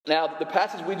Now, the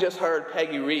passage we just heard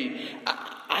Peggy read,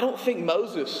 I don't think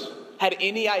Moses had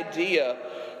any idea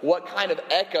what kind of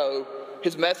echo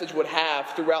his message would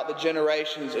have throughout the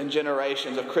generations and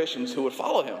generations of Christians who would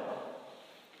follow him.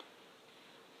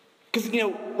 Because,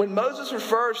 when Moses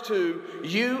refers to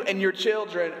you and your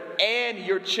children and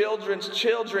your children's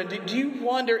children, do you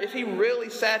wonder if he really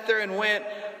sat there and went,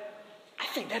 I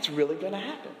think that's really going to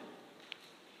happen?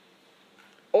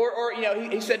 Or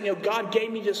he said, God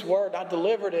gave me this word, I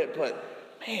delivered it, but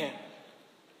man,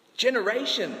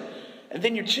 generation, and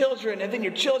then your children, and then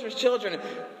your children's children,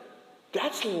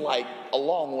 that's like a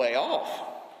long way off.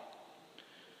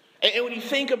 And when you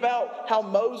think about how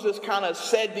Moses kind of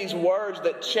said these words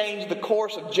that changed the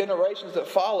course of generations that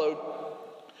followed,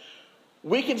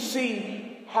 we can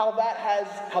see how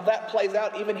that plays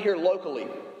out even here locally.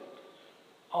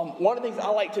 One of the things I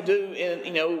like to do,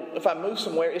 if I move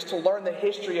somewhere, is to learn the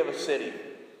history of a city.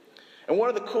 And one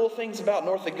of the cool things about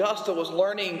North Augusta was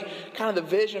learning kind of the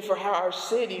vision for how our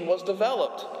city was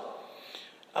developed.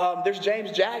 There's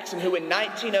James Jackson, who in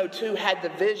 1902 had the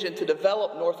vision to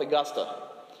develop North Augusta.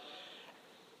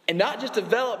 And not just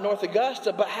develop North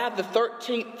Augusta, but have the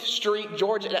 13th Street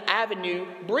Georgia Avenue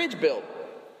bridge built.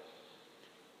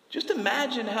 Just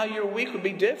imagine how your week would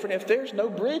be different if there's no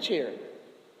bridge here.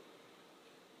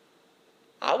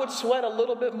 I would sweat a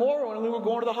little bit more when we were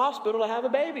going to the hospital to have a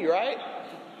baby, right?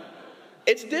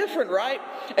 It's different, right?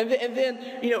 And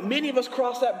then, many of us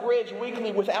cross that bridge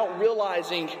weekly without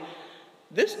realizing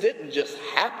this didn't just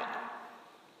happen.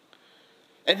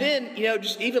 And then,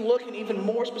 just even looking even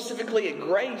more specifically at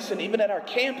Grace and even at our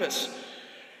campus,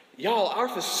 y'all, our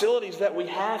facilities that we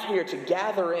have here to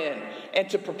gather in and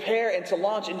to prepare and to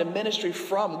launch into ministry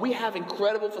from, we have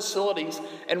incredible facilities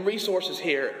and resources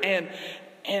here. And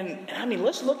I mean,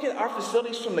 let's look at our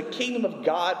facilities from the kingdom of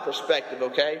God perspective,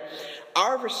 okay?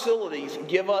 Our facilities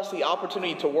give us the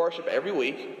opportunity to worship every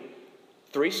week,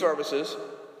 3 services,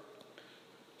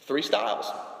 3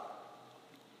 styles.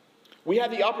 We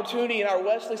have the opportunity in our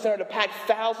Wesley Center to pack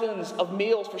thousands of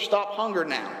meals for Stop Hunger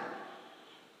now.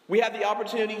 We have the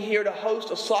opportunity here to host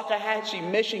a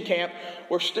Salkehatchie mission camp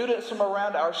where students from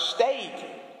around our state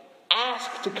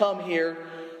ask to come here,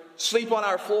 sleep on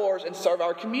our floors, and serve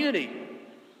our community.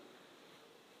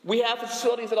 We have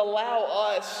facilities that allow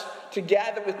us to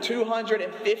gather with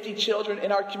 250 children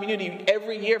in our community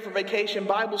every year for Vacation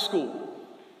Bible School.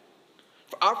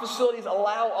 Our facilities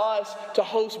allow us to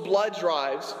host blood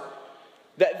drives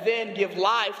that then give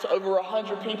life to over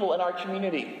 100 people in our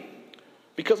community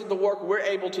because of the work we're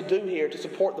able to do here to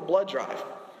support the blood drive.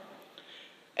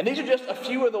 And these are just a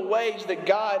few of the ways that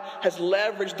God has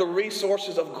leveraged the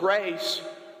resources of Grace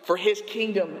for His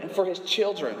kingdom and for His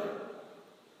children.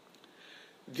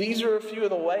 These are a few of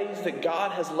the ways that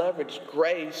God has leveraged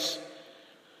Grace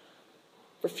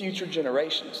for future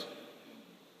generations.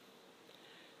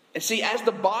 And see, as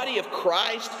the body of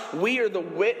Christ, we are the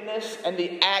witness and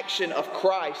the action of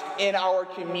Christ in our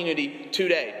community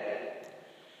today.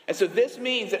 And so this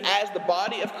means that as the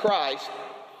body of Christ,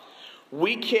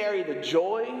 we carry the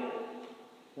joy,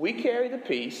 we carry the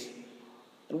peace,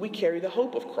 and we carry the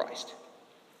hope of Christ.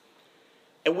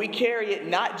 And we carry it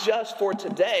not just for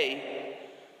today,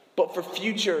 but for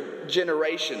future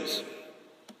generations.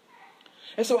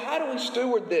 And so how do we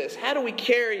steward this? How do we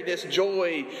carry this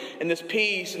joy and this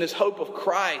peace and this hope of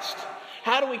Christ?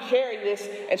 How do we carry this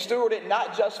and steward it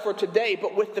not just for today,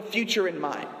 but with the future in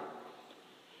mind?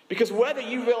 Because whether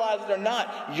you realize it or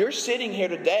not, you're sitting here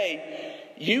today,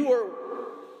 you were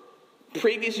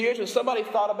previous years when somebody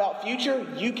thought about future,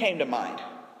 you came to mind.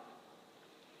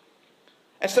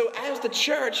 And so as the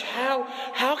church,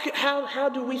 how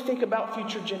do we think about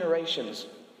future generations?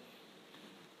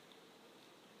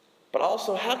 But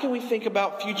also, how can we think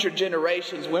about future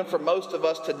generations when for most of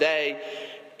us today,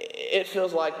 it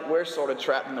feels like we're sort of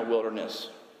trapped in the wilderness?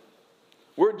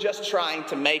 We're just trying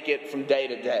to make it from day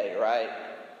to day, right?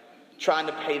 Trying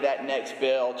to pay that next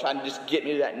bill, trying to just get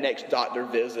me to that next doctor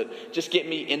visit, just get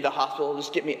me in the hospital,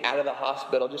 just get me out of the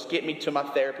hospital, just get me to my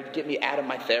therapy, get me out of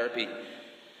my therapy.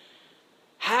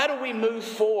 How do we move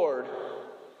forward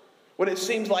when it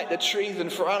seems like the trees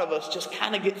in front of us just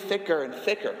kind of get thicker and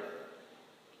thicker?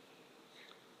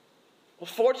 Well,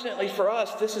 fortunately for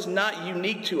us, this is not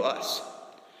unique to us.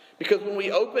 Because when we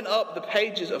open up the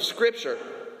pages of Scripture,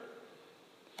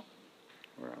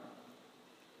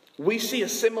 we see a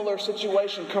similar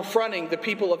situation confronting the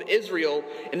people of Israel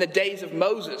in the days of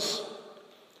Moses.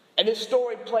 And this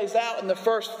story plays out in the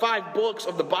first 5 books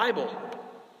of the Bible.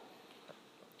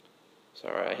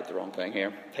 Sorry, I hit the wrong thing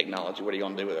here. Technology, what are you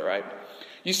going to do with it, right?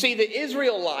 You see, the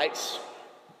Israelites,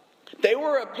 they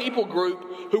were a people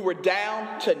group who were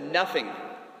down to nothing.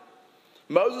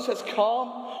 Moses has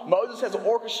come. Moses has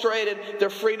orchestrated their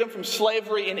freedom from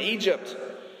slavery in Egypt.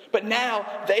 But now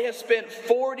they have spent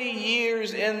 40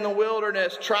 years in the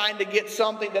wilderness trying to get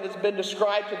something that has been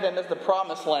described to them as the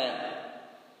promised land.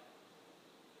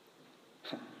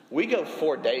 We go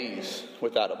 4 days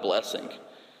without a blessing,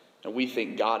 and we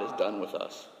think God is done with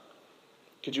us.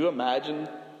 Could you imagine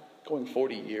going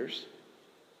 40 years?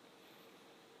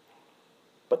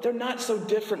 But they're not so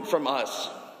different from us.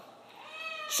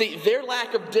 See, their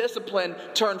lack of discipline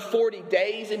turned 40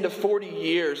 days into 40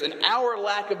 years. And our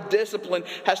lack of discipline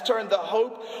has turned the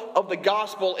hope of the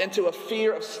gospel into a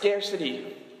fear of scarcity.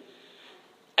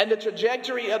 And the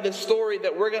trajectory of this story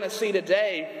that we're going to see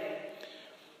today,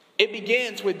 it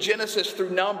begins with Genesis through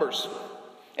Numbers.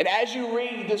 And as you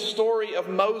read this story of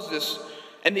Moses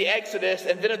and the Exodus,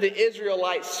 and then of the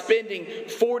Israelites spending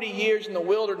 40 years in the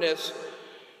wilderness,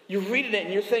 you're reading it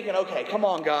and you're thinking, okay, come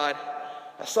on, God.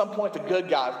 At some point, the good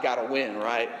guy's got to win,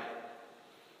 right?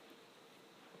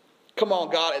 Come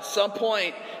on, God. At some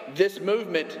point, this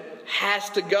movement has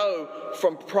to go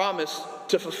from promise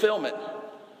to fulfillment.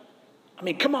 I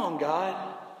mean, come on, God.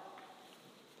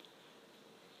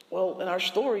 Well, in our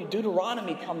story,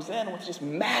 Deuteronomy comes in with this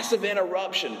massive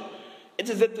interruption.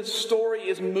 It's as if the story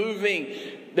is moving.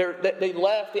 They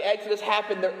left, the Exodus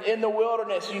happened, they're in the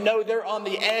wilderness. You know they're on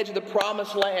the edge of the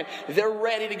promised land. They're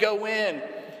ready to go in.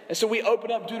 And so we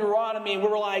open up Deuteronomy and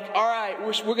we're like, all right,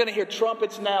 we're going to hear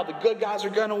trumpets now. The good guys are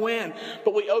going to win.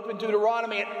 But we open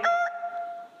Deuteronomy and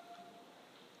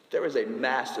there was a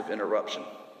massive interruption.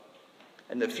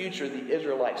 And the future the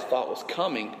Israelites thought was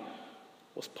coming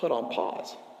was put on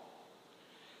pause.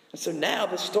 And so now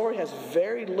the story has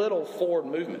very little forward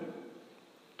movement.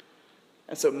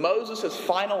 And so Moses'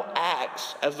 final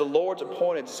acts as the Lord's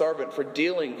appointed servant for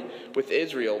dealing with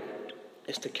Israel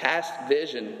is to cast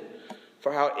vision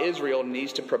for how Israel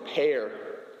needs to prepare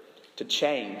to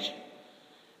change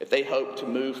if they hope to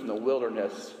move from the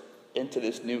wilderness into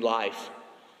this new life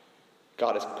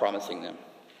God is promising them.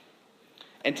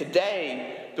 And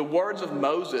today, the words of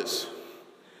Moses,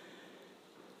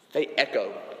 they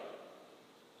echo.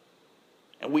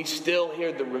 And we still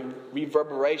hear the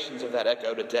reverberations of that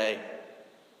echo today.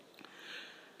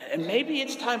 And maybe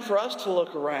it's time for us to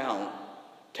look around,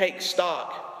 take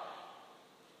stock,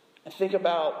 and think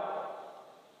about,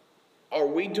 are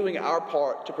we doing our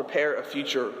part to prepare a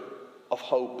future of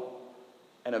hope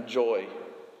and of joy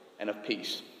and of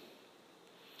peace?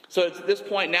 So it's at this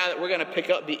point now that we're going to pick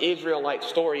up the Israelite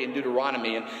story in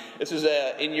Deuteronomy. And this is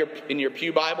in your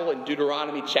pew Bible in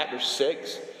Deuteronomy chapter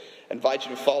 6. I invite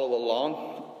you to follow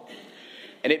along.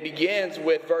 And it begins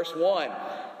with verse 1.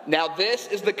 Now this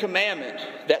is the commandment,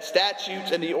 that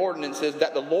statutes and the ordinances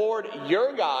that the Lord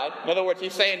your God, in other words,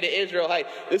 he's saying to Israel, hey,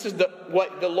 this is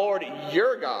what the Lord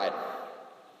your God,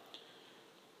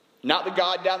 not the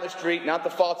God down the street, not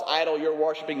the false idol you're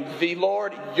worshiping, the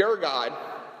Lord your God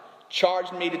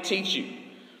charged me to teach you,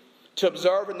 to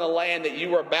observe in the land that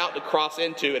you are about to cross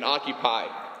into and occupy.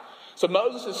 So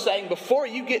Moses is saying, before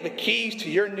you get the keys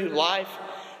to your new life,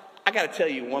 I got to tell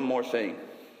you one more thing.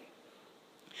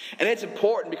 And it's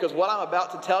important because what I'm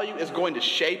about to tell you is going to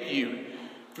shape you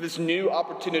for this new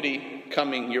opportunity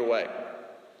coming your way.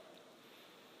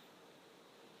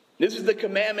 This is the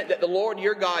commandment that the Lord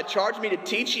your God charged me to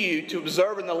teach you to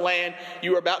observe in the land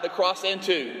you are about to cross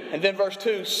into. And then verse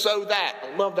 2, so that,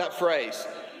 I love that phrase,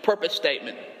 purpose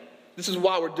statement. This is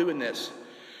why we're doing this.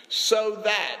 So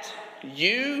that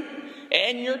you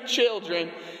and your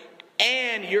children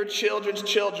and your children's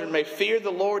children may fear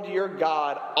the Lord your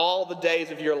God all the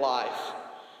days of your life,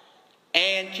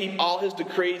 and keep all his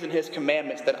decrees and his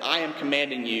commandments that I am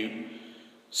commanding you,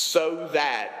 so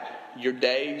that your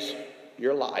days,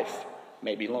 your life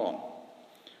may be long.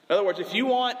 In other words, if you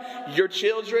want your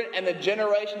children and the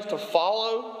generations to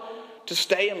follow, to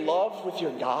stay in love with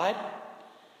your God,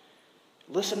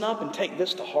 listen up and take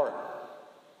this to heart.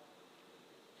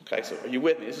 Okay, so are you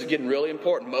with me? This is getting really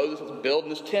important. Moses is building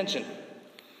this tension.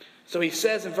 So he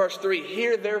says in verse 3,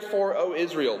 hear therefore, O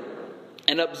Israel,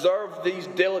 and observe these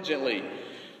diligently,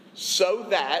 so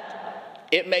that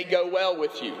it may go well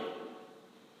with you.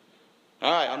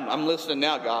 All right, I'm listening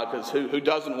now, God, because who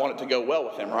doesn't want it to go well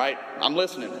with him, right? I'm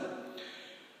listening.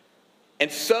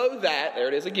 And so that, there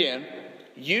it is again,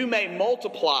 you may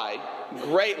multiply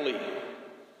greatly.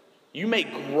 You may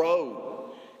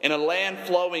grow in a land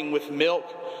flowing with milk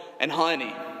and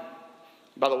honey.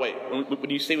 By the way, when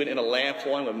you see it in a land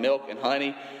flowing with milk and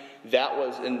honey, that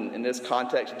was in this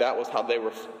context, that was how they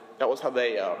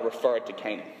referred to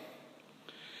Canaan.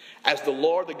 As the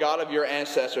Lord, the God of your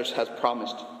ancestors, has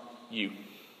promised you.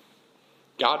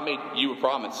 God made you a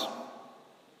promise.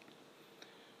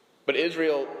 But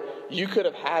Israel, you could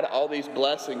have had all these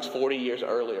blessings 40 years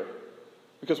earlier.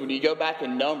 Because when you go back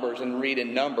in Numbers and read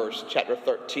in Numbers chapter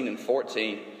 13 and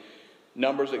 14,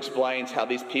 Numbers explains how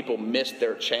these people missed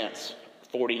their chance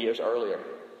 40 years earlier.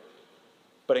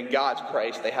 But in God's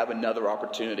grace, they have another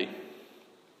opportunity.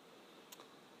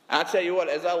 I tell you what,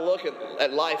 as I look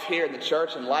at life here in the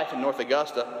church and life in North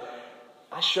Augusta,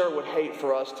 I sure would hate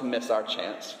for us to miss our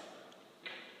chance.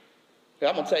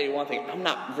 I'm going to tell you one thing. I'm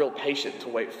not real patient to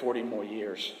wait 40 more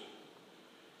years.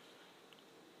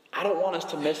 I don't want us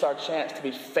to miss our chance to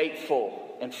be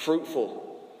faithful and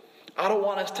fruitful. I don't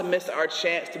want us to miss our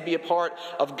chance to be a part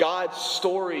of God's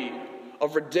story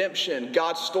of redemption,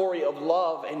 God's story of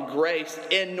love and grace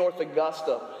in North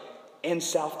Augusta, in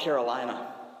South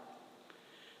Carolina.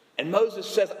 And Moses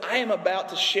says, I am about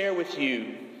to share with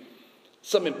you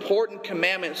some important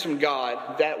commandments from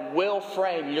God that will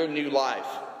frame your new life.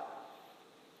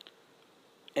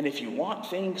 And if you want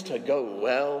things to go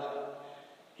well,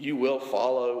 you will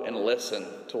follow and listen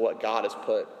to what God has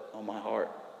put on my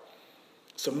heart.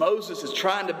 So Moses is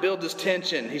trying to build this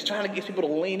tension. He's trying to get people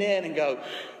to lean in and go,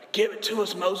 give it to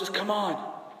us, Moses, come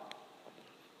on.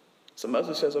 So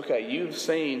Moses says, okay, you've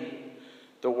seen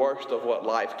the worst of what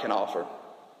life can offer.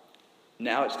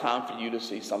 Now it's time for you to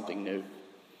see something new.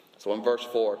 So in verse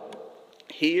 4,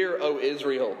 hear, O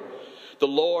Israel, the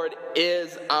Lord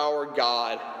is our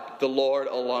God, the Lord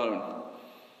alone.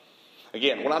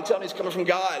 Again, what I'm telling you is coming from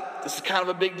God. This is kind of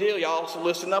a big deal, y'all. So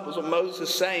listen up, is what Moses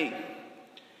is saying.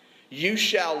 You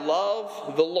shall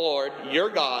love the Lord, your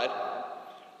God,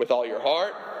 with all your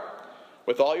heart,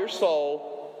 with all your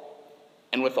soul,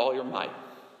 and with all your might.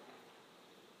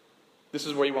 This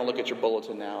is where you want to look at your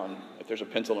bulletin now, and if there's a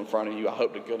pencil in front of you, I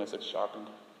hope to goodness it's sharpened.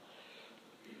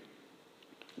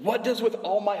 What does with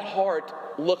all my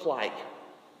heart look like?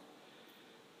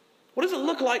 What does it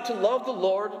look like to love the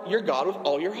Lord your God with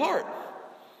all your heart?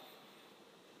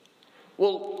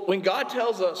 Well, when God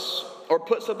tells us or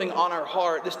puts something on our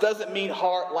heart, this doesn't mean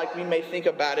heart like we may think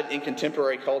about it in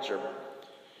contemporary culture.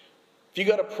 If you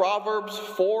go to Proverbs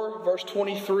 4, verse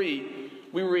 23,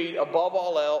 we read, above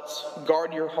all else,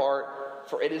 guard your heart,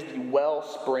 for it is the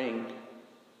wellspring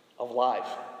of life.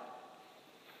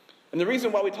 And the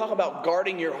reason why we talk about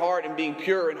guarding your heart and being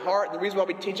pure in heart, the reason why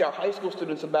we teach our high school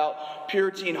students about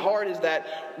purity in heart is that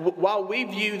while we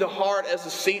view the heart as the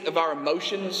seat of our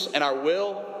emotions and our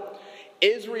will,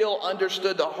 Israel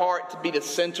understood the heart to be the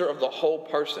center of the whole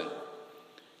person.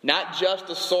 Not just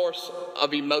the source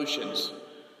of emotions.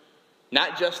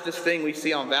 Not just this thing we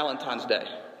see on Valentine's Day.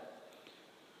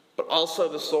 But also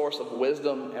the source of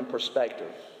wisdom and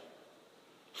perspective.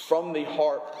 From the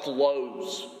heart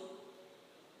flows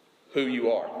who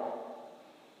you are.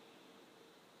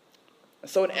 And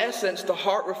so in essence, the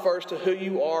heart refers to who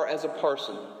you are as a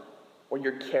person, or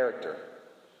your character.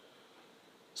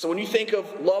 So when you think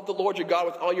of love the Lord your God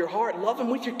with all your heart, love Him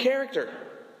with your character.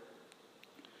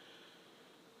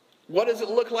 What does it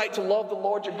look like to love the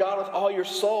Lord your God with all your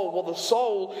soul? Well, the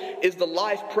soul is the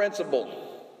life principle.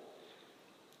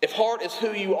 If heart is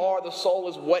who you are, the soul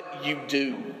is what you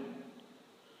do.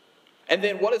 And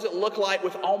then what does it look like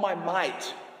with all my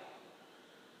might?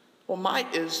 Well,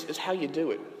 might is how you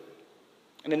do it.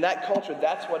 And in that culture,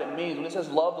 that's what it means. When it says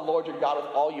love the Lord your God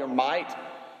with all your might,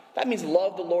 that means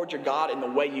love the Lord your God in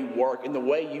the way you work, in the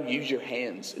way you use your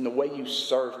hands, in the way you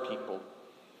serve people.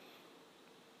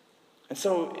 And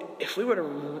so if we were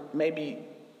to maybe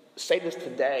say this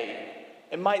today,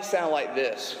 it might sound like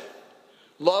this.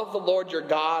 Love the Lord your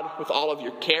God with all of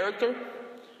your character,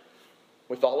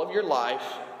 with all of your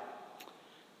life,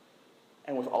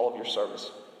 and with all of your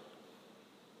service.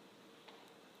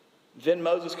 Then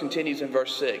Moses continues in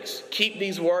verse 6. Keep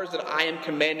these words that I am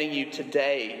commanding you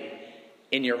today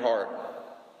in your heart.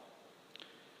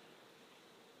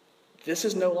 This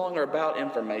is no longer about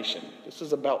information. This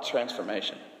is about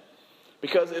transformation.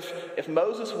 Because if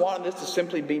Moses wanted this to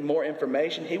simply be more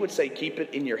information, he would say keep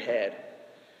it in your head.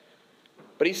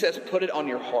 But he says put it on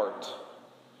your heart.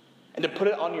 And to put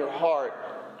it on your heart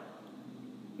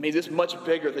means it's much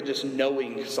bigger than just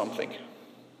knowing something.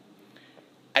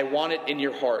 I want it in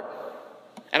your heart.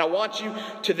 And I want you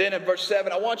to then, in verse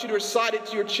 7, I want you to recite it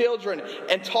to your children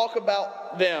and talk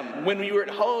about them when you were at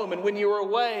home and when you were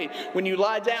away, when you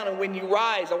lie down and when you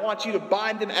rise. I want you to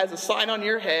bind them as a sign on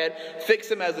your head, fix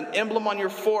them as an emblem on your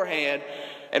forehead,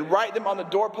 and write them on the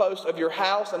doorpost of your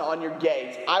house and on your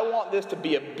gates. I want this to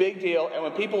be a big deal. And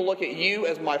when people look at you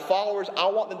as my followers, I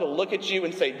want them to look at you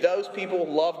and say, those people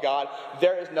love God.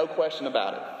 There is no question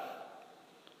about it.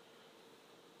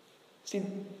 See,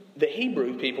 the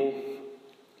Hebrew people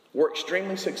were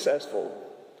extremely successful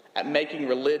at making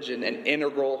religion an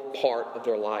integral part of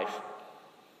their life.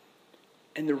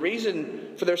 And the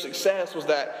reason for their success was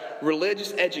that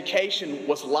religious education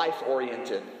was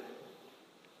life-oriented,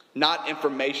 not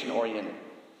information-oriented.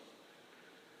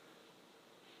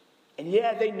 And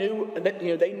yeah, they knew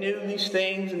these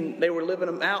things and they were living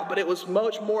them out, but it was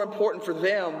much more important for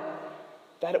them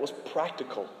that it was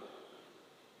practical.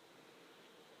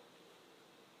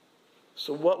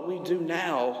 So what we do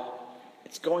now,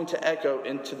 it's going to echo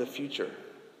into the future.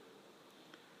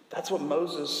 That's what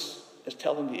Moses is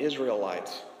telling the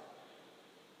Israelites.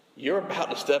 You're about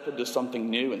to step into something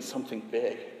new and something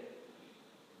big.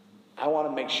 I want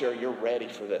to make sure you're ready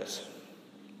for this.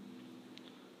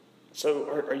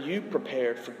 So are you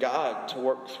prepared for God to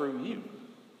work through you?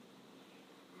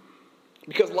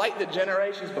 Because like the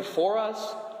generations before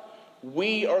us,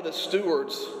 we are the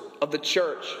stewards of the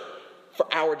church for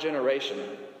our generation.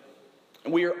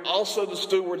 And we are also the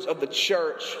stewards of the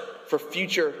church for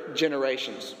future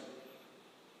generations.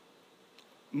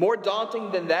 More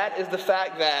daunting than that is the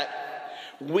fact that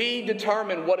we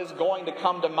determine what is going to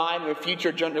come to mind when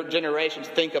future generations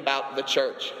think about the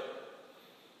church.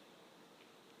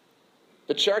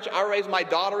 The church I raised my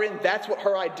daughter in, that's what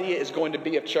her idea is going to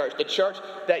be of church. The church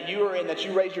that you are in, that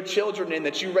you raise your children in,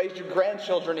 that you raised your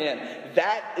grandchildren in,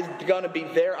 that is going to be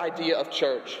their idea of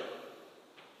church.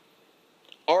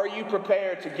 Are you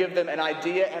prepared to give them an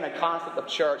idea and a concept of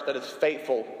church that is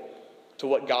faithful to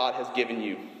what God has given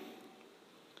you?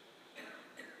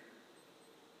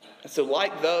 And so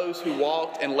like those who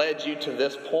walked and led you to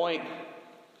this point,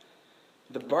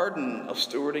 the burden of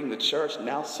stewarding the church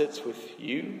now sits with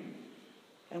you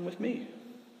and with me.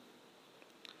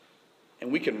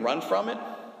 And we can run from it,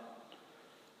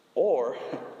 or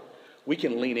we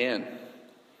can lean in.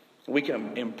 We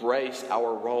can embrace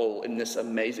our role in this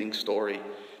amazing story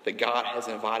that God has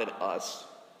invited us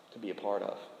to be a part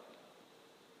of.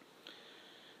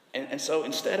 And so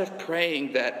instead of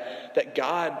praying that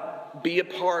God be a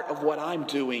part of what I'm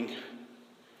doing,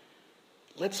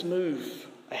 let's move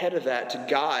ahead of that to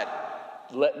God,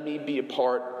 let me be a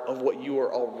part of what you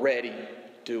are already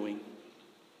doing.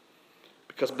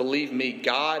 Because believe me,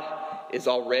 God is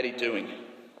already doing.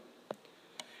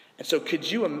 And so can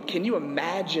you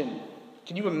imagine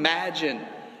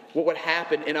what would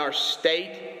happen in our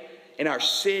state, in our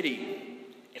city,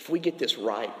 if we get this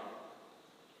right?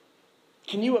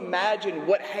 Can you imagine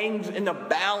what hangs in the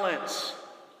balance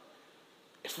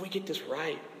if we get this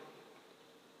right?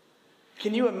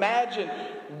 Can you imagine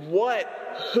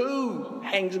who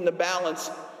hangs in the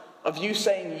balance of you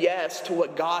saying yes to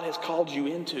what God has called you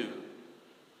into?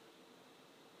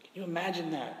 Can you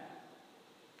imagine that?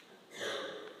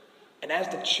 And as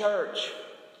the church,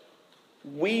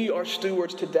 we are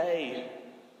stewards today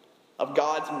of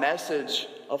God's message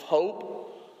of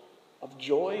hope, of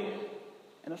joy,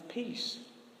 and of peace.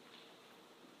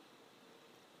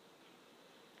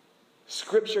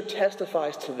 Scripture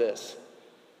testifies to this.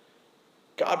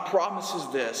 God promises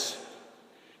this.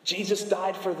 Jesus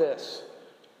died for this.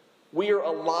 We are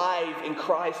alive in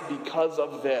Christ because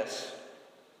of this.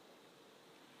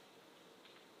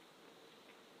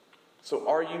 So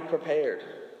are you prepared?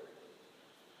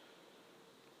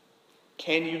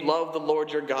 Can you love the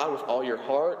Lord your God with all your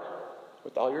heart,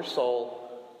 with all your soul,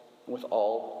 and with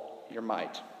all your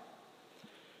might?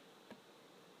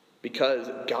 Because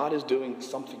God is doing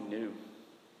something new.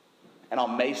 And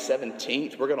on May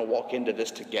 17th, we're going to walk into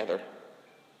this together.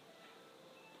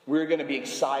 We're going to be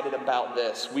excited about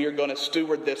this. We are going to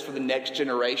steward this for the next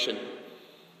generation.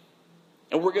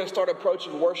 And we're going to start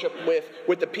approaching worship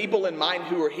with the people in mind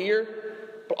who are here,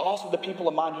 but also the people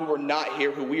in mind who are not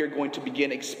here, who we are going to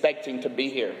begin expecting to be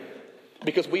here.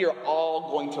 Because we are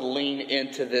all going to lean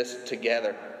into this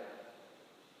together.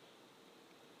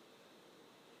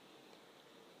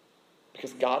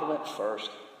 Because God went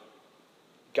first.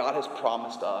 God has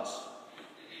promised us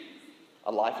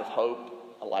a life of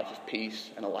hope, a life of peace,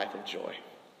 and a life of joy.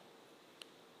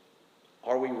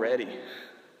 Are we ready?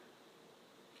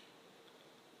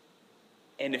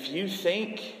 And if you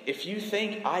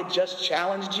think I just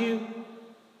challenged you,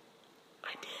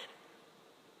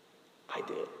 I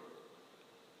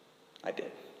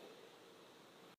did.